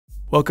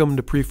Welcome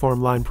to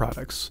Preformed Line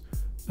Products.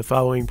 The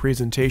following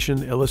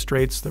presentation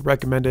illustrates the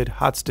recommended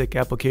hot stick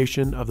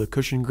application of the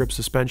cushion grip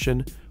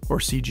suspension, or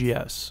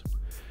CGS.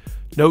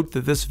 Note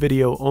that this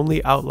video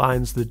only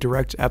outlines the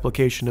direct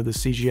application of the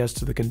CGS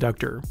to the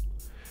conductor.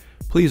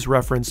 Please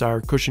reference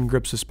our cushion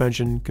grip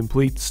suspension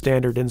complete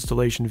standard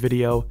installation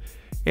video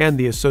and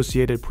the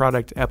associated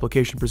product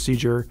application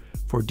procedure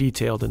for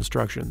detailed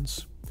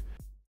instructions.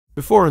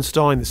 Before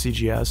installing the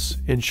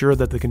CGS, ensure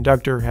that the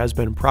conductor has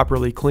been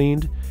properly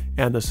cleaned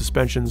and the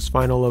suspension's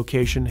final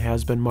location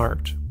has been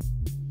marked.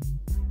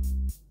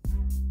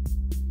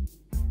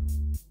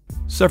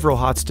 Several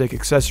hot stick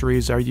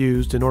accessories are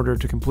used in order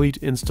to complete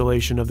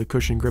installation of the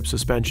cushion grip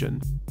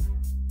suspension.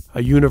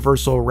 A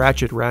universal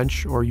ratchet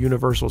wrench or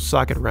universal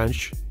socket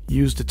wrench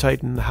used to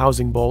tighten the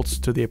housing bolts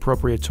to the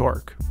appropriate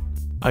torque.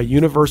 A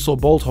universal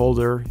bolt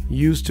holder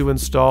used to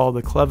install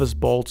the Clevis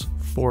bolt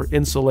for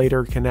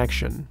insulator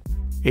connection.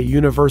 A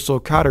universal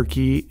Cotter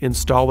key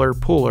installer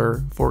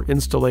puller for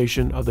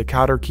installation of the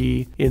Cotter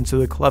key into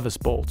the Clevis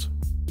bolt.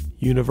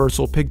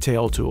 Universal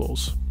pigtail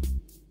tools.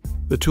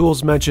 The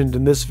tools mentioned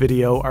in this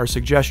video are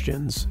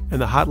suggestions,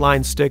 and the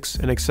hotline sticks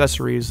and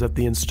accessories that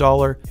the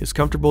installer is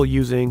comfortable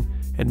using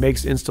and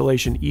makes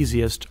installation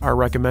easiest are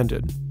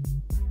recommended.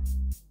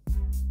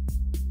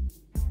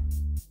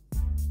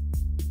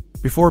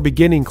 Before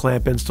beginning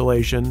clamp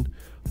installation,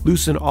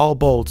 loosen all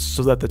bolts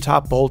so that the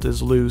top bolt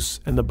is loose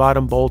and the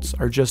bottom bolts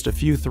are just a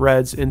few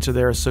threads into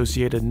their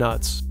associated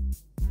nuts.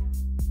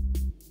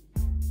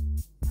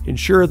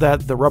 Ensure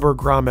that the rubber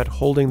grommet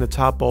holding the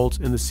top bolt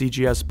in the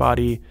CGS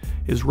body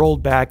is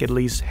rolled back at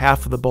least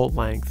half of the bolt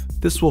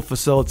length. This will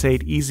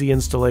facilitate easy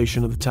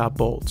installation of the top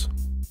bolt.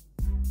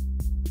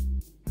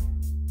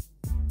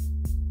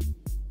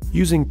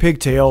 Using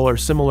pigtail or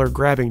similar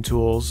grabbing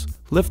tools,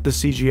 lift the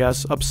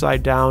CGS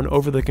upside down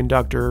over the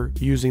conductor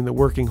using the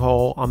working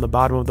hole on the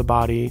bottom of the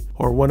body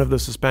or one of the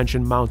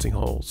suspension mounting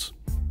holes.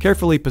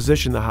 Carefully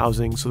position the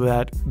housing so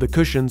that the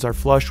cushions are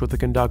flush with the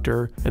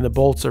conductor and the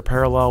bolts are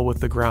parallel with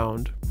the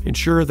ground.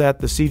 Ensure that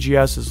the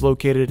CGS is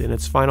located in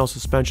its final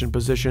suspension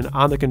position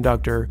on the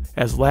conductor,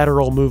 as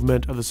lateral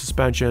movement of the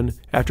suspension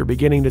after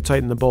beginning to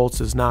tighten the bolts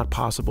is not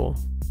possible.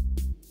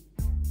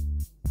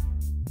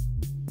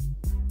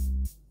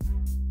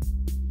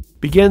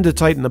 Begin to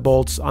tighten the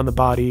bolts on the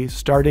body,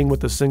 starting with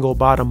the single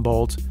bottom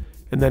bolt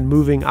and then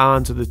moving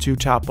on to the two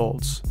top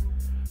bolts.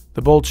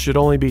 The bolts should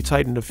only be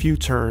tightened a few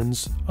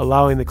turns,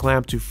 allowing the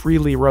clamp to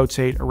freely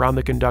rotate around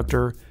the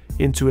conductor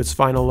into its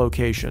final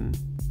location.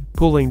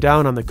 Pulling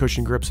down on the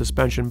cushion grip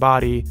suspension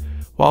body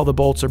while the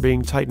bolts are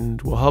being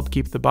tightened will help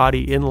keep the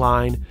body in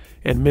line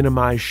and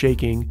minimize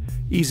shaking,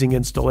 easing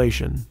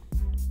installation.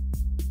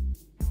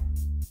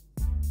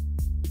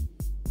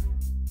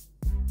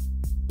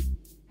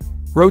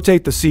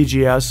 Rotate the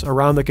CGS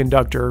around the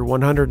conductor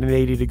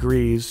 180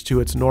 degrees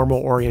to its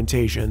normal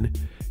orientation,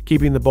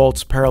 keeping the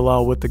bolts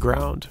parallel with the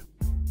ground.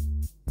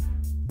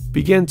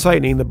 Begin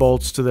tightening the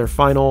bolts to their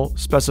final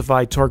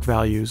specified torque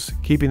values,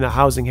 keeping the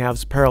housing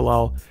halves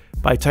parallel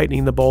by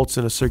tightening the bolts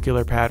in a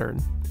circular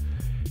pattern.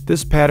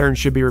 This pattern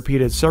should be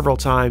repeated several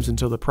times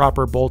until the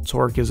proper bolt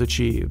torque is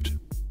achieved.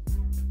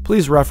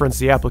 Please reference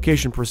the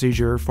application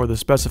procedure for the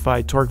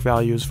specified torque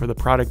values for the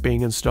product being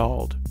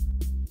installed.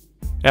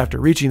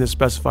 After reaching the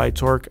specified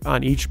torque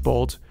on each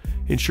bolt,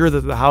 ensure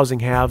that the housing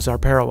halves are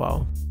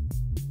parallel.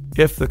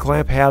 If the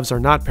clamp halves are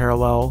not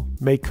parallel,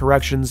 make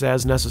corrections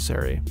as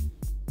necessary.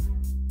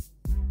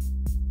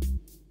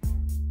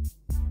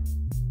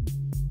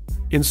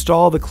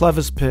 Install the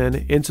Clevis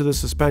pin into the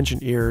suspension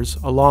ears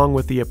along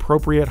with the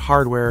appropriate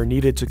hardware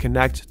needed to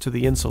connect to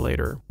the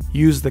insulator.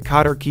 Use the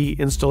Cotter key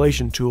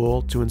installation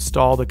tool to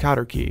install the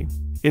Cotter key.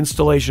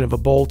 Installation of a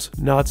bolt,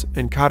 nut,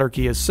 and Cotter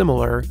key is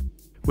similar,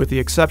 with the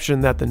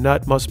exception that the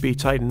nut must be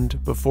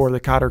tightened before the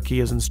Cotter key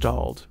is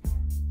installed.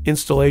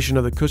 Installation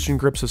of the cushion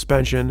grip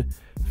suspension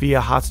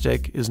via hot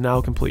stick is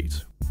now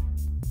complete.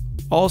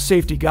 All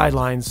safety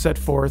guidelines set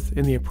forth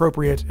in the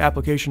appropriate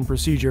application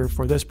procedure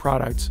for this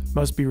product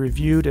must be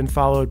reviewed and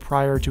followed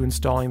prior to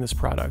installing this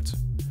product.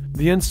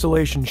 The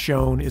installation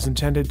shown is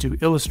intended to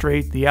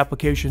illustrate the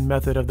application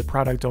method of the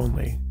product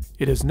only.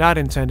 It is not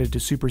intended to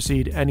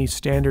supersede any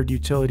standard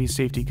utility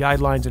safety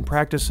guidelines and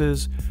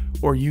practices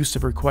or use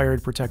of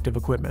required protective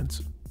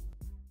equipment.